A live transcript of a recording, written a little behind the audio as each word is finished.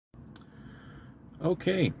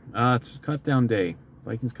Okay, it's cut down day.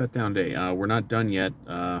 Vikings cut down day. We're not done yet.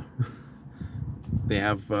 They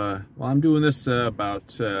have, well, I'm doing this about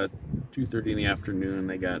 2:30 in the afternoon.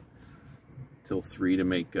 They got till 3 to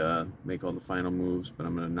make all the final moves, but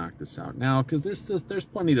I'm going to knock this out now because there's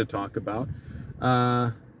plenty to talk about.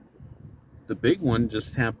 The big one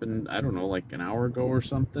just happened, I don't know, like an hour ago or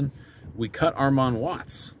something. We cut Armon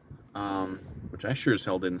Watts, which I sure as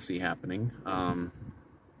hell didn't see happening.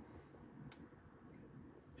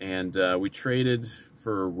 And we traded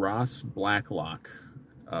for Ross Blacklock,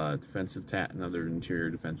 another interior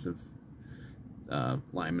defensive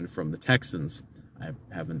lineman from the Texans. I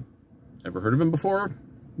haven't ever heard of him before.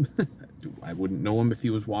 I wouldn't know him if he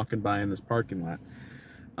was walking by in this parking lot.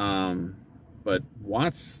 But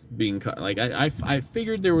Watts being cut, like I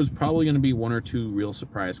figured there was probably going to be one or two real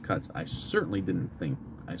surprise cuts. I certainly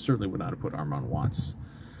would not have put Armon Watts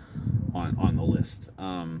on the list.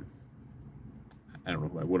 I don't know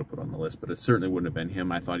who I would have put on the list, but it certainly wouldn't have been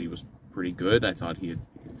him. I thought he was pretty good. I thought he had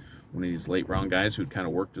one of these late round guys who'd kind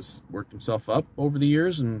of worked himself up over the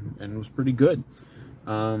years and was pretty good.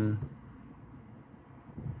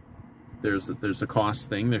 There's a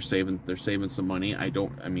cost thing. They're saving some money.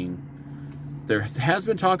 There has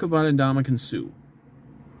been talk about Ndamukong Suh,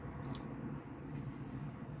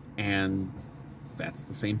 and that's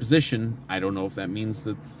the same position. I don't know if that means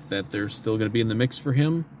that they're still going to be in the mix for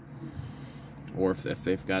him, or if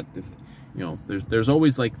they've got, there's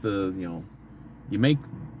always like you make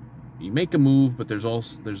a move, but there's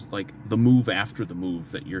like the move after the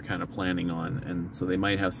move that you're kind of planning on, and so they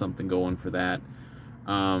might have something going for that.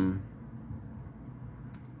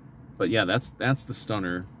 But yeah, that's the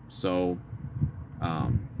stunner. So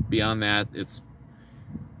beyond that,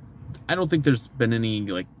 I don't think there's been any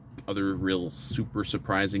like other real super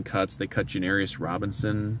surprising cuts. They cut Janarius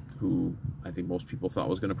Robinson, who I think most people thought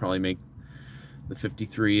was going to probably make the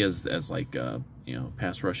 53 as like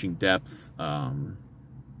pass rushing depth.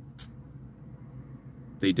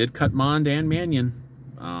 They did cut Mond and Mannion,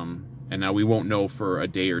 and now we won't know for a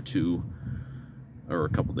day or two, or a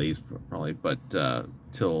couple days probably, but to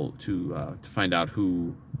find out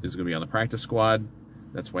who is going to be on the practice squad.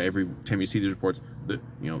 That's why every time you see these reports,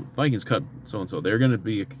 Vikings cut so and so, they're going to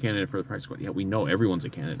be a candidate for the practice squad. Yeah, we know everyone's a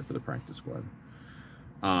candidate for the practice squad.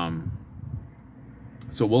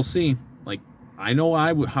 So we'll see. Like, I know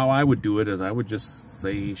how I would do it is I would just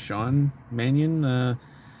say, Sean Mannion,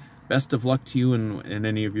 best of luck to you in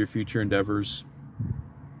any of your future endeavors.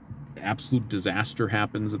 Absolute disaster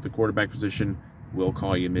happens at the quarterback position, we'll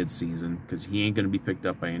call you mid-season, because he ain't going to be picked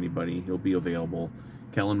up by anybody. He'll be available.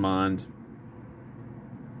 Kellen Mond,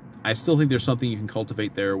 I still think there's something you can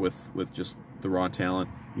cultivate there with just the raw talent.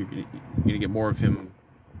 You're going to get more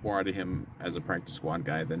out of him as a practice squad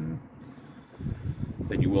guy than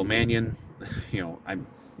you will Mannion.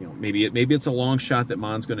 Maybe it's a long shot that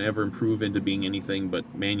Mond's going to ever improve into being anything,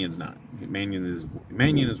 but Mannion's not. Mannion is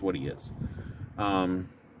what he is. I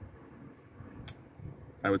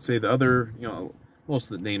would say the other,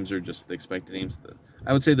 most of the names are just the expected names.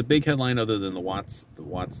 I would say the big headline, other than the Watts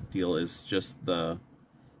deal, is just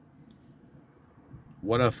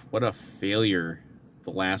what a failure the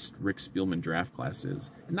last Rick Spielman draft class is.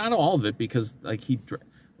 And not all of it, because the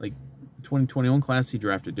 2021 class, he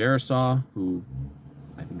drafted Darisaw, who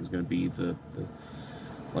I think is going to be the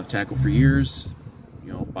left tackle for years.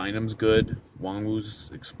 Bynum's good. Wongwu's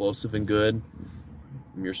explosive and good.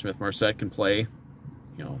 Amir Smith-Marset can play.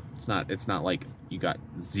 It's not like you got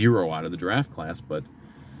zero out of the draft class, but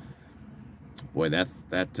boy, that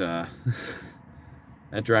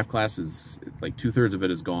draft class it's like 2/3 of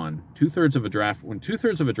it is gone. When 2/3 of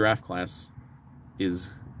a draft class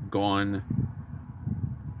is gone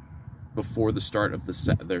before the start of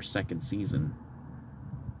their second season,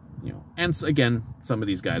 and again, some of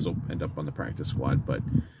these guys will end up on the practice squad, but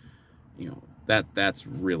that's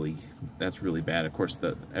really bad. Of course,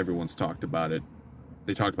 everyone's talked about it.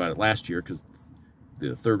 They talked about it last year because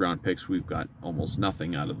the third-round picks, we've got almost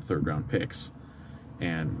nothing out of the third-round picks.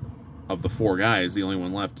 And of the four guys, the only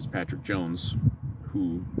one left is Patrick Jones,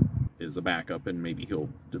 who is a backup, and maybe he'll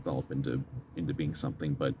develop into being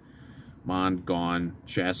something. But Mond gone,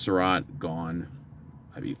 Chaz Surratt gone.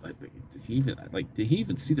 I mean, did he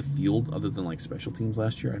even see the field other than like special teams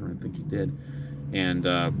last year? I don't think he did. And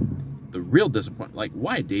the real disappointment, like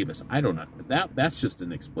Wyatt Davis, I don't know. That's just an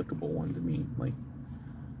inexplicable one to me. Like,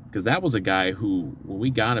 because that was a guy who, when we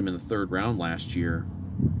got him in the third round last year,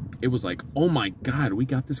 it was like, oh my God, we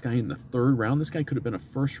got this guy in the third round. This guy could have been a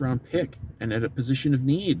first-round pick and at a position of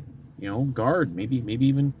need, guard, maybe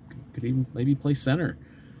play center.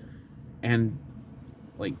 And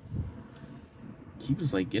like, he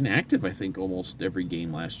was like inactive, I think, almost every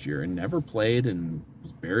game last year and never played and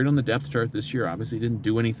was buried on the depth chart this year. Obviously didn't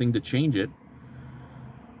do anything to change it.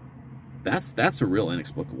 That's a real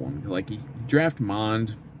inexplicable one. Like, you draft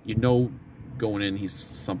Mond, you know, going in, he's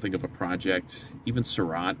something of a project. Even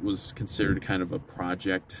Surratt was considered kind of a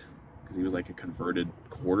project because he was like a converted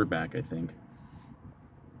quarterback, I think.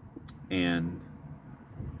 And,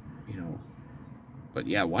 you know, but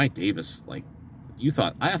yeah, Wyatt Davis, like, you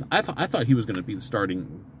thought, I thought he was going to be the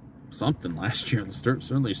starting something last year,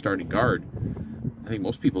 certainly starting guard. I think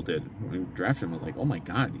most people did when we drafted him. I was like, oh my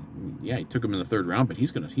God, yeah, he took him in the 3rd round, but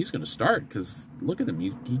he's gonna start because look at him,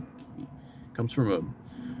 he comes from a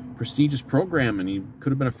prestigious program and he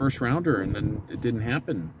could have been a 1st rounder, and then it didn't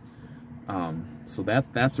happen. So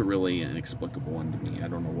that's a really inexplicable one to me. I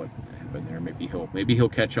don't know what happened there. Maybe he'll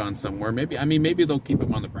catch on somewhere. Maybe they'll keep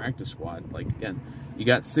him on the practice squad. Like, again, you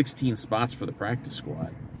got 16 spots for the practice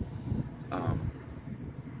squad.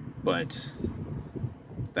 But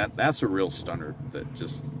that's a real stunner. That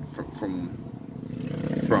just from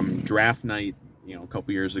draft night, you know, a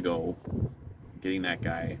couple years ago, getting that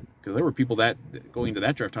guy, because there were people that going into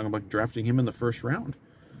that draft talking about drafting him in the 1st round,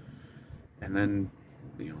 and then,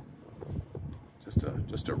 you know,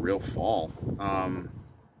 just a real fall.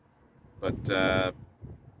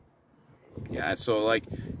 Yeah, so like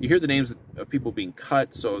you hear the names of people being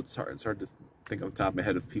cut, so it's hard to think off the top of my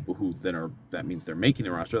head of people who that means they're making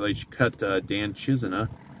the roster. They cut Dan Chisena,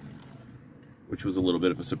 which was a little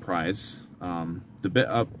bit of a surprise.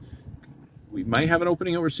 We might have an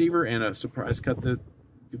opening at receiver and a surprise cut that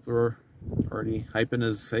people are already hyping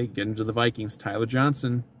as, hey, get into the Vikings, Tyler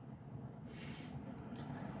Johnson.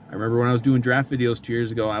 I remember when I was doing draft videos 2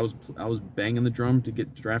 years ago, I was banging the drum to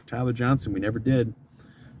draft Tyler Johnson. We never did.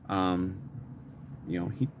 You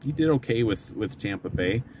know, he did okay with Tampa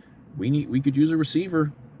Bay. We could use a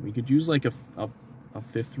receiver. We could use like a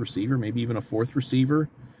 5th receiver, maybe even a 4th receiver.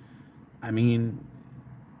 I mean,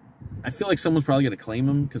 I feel like someone's probably going to claim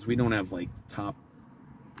him because we don't have like top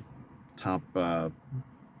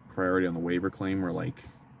priority on the waiver claim. We're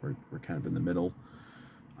kind of in the middle.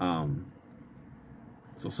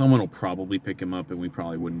 So someone will probably pick him up, and we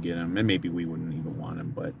probably wouldn't get him, and maybe we wouldn't even want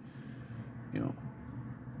him. But, you know,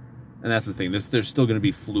 and that's the thing. There's still going to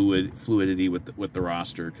be fluidity with the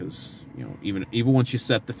roster because, you know, even once you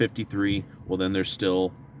set the 53, well, then there's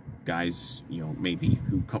still guys, you know, maybe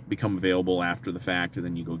who become available after the fact, and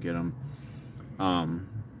then you go get them.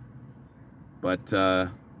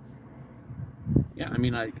 Yeah, I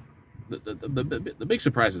mean, the big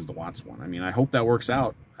surprise is the Watts one. I mean, I hope that works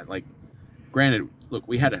out. Granted, look,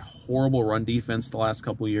 we had a horrible run defense the last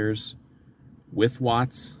couple years with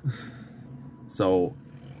Watts, so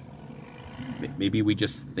maybe we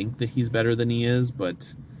just think that he's better than he is.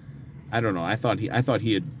 But I don't know. I thought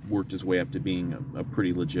he had worked his way up to being a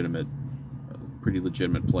pretty legitimate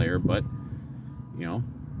player. But, you know,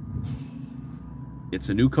 it's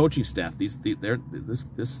a new coaching staff. This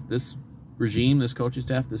regime, this coaching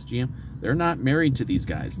staff, this GM, they're not married to these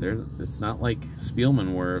guys. It's not like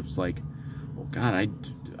Spielman where it's like, oh God,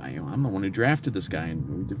 I'm the one who drafted this guy,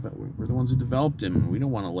 and we're the ones who developed him, and we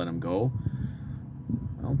don't want to let him go.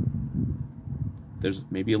 Well, there's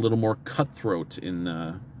maybe a little more cutthroat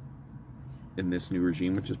in this new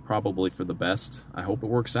regime, which is probably for the best. I hope it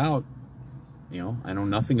works out. You know, I know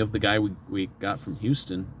nothing of the guy we got from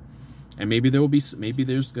Houston, and maybe there's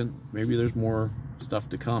more stuff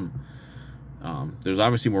to come. There's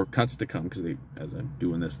obviously more cuts to come because as I'm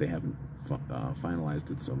doing this, they haven't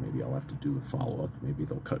finalized it, so maybe I'll have to do a follow-up. Maybe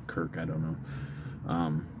they'll cut Kirk, I don't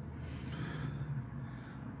know.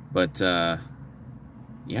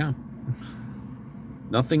 Yeah,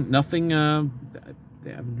 nothing.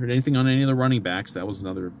 They haven't heard anything on any of the running backs. That was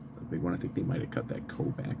another big one. I think they might have cut that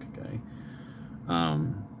Kovac guy.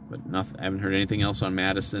 But nothing. I haven't heard anything else on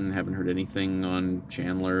Madison. Haven't heard anything on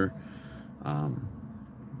Chandler. You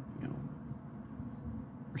know,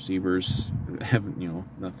 receivers haven't. You know,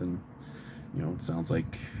 nothing. You know, it sounds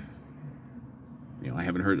like. You know, I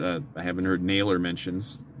haven't heard Naylor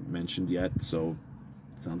mentioned yet. So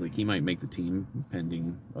it sounds like he might make the team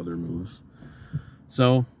pending other moves.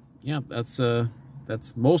 So yeah, that's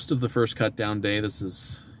most of the first cut down day. This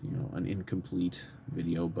is, you know, an incomplete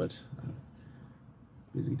video, but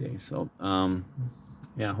busy day. So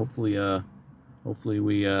yeah, hopefully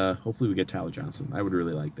we get Tyler Johnson. I would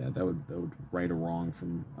really like that. That would right a wrong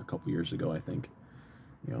from a couple years ago, I think.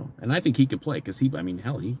 You know, and I think he could play because he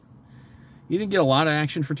didn't get a lot of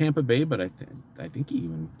action for Tampa Bay, but I think he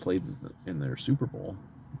even played in their Super Bowl.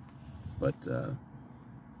 But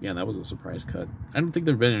yeah, that was a surprise cut. I don't think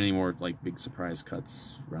there have been any more like big surprise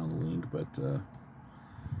cuts around the league, but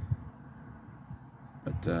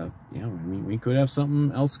But yeah, I mean, we could have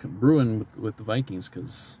something else brewing with the Vikings,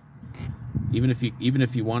 because even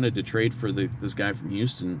if you wanted to trade for this guy from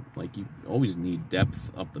Houston, like, you always need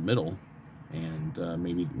depth up the middle, and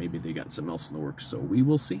maybe they got something else in the works. So we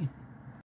will see.